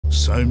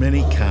So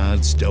many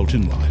cards dealt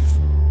in life.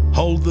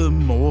 Hold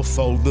them or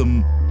fold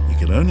them. You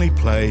can only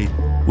play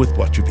with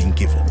what you've been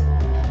given.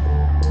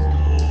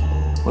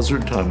 Was there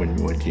a time when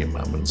you went to your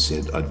mum and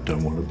said, I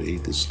don't want to be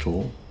this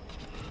tall?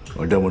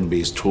 Or I don't want to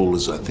be as tall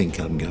as I think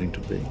I'm going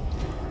to be?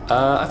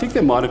 I think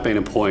there might have been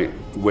a point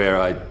where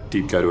I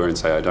did go to her and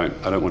say, I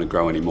don't want to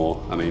grow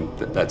anymore. I mean,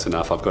 that's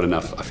enough. I've got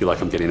enough. I feel like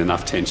I'm getting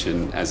enough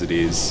tension as it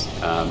is.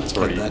 It's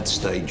already... At that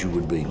stage, you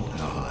would be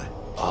how high?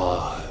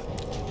 Oh,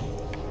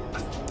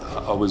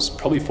 I was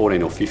probably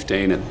 14 or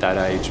 15 at that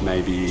age,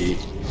 maybe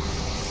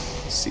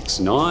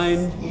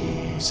 6'9",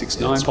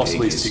 6'9",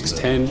 possibly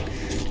 6'10".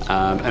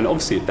 And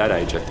obviously at that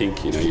age, I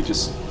think, you know, you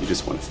just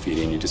want to fit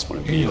in. You just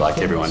want to be like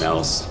everyone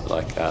else,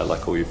 like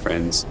all your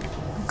friends.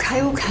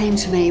 Cale came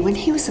to me when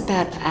he was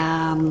about,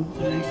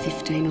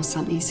 15 or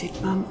something. He said,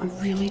 Mum, I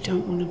really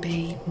don't want to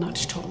be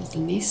much taller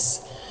than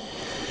this.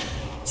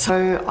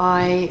 So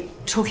I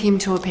took him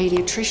to a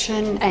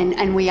paediatrician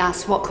and we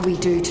asked what could we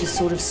do to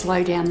sort of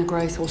slow down the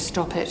growth or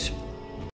stop it.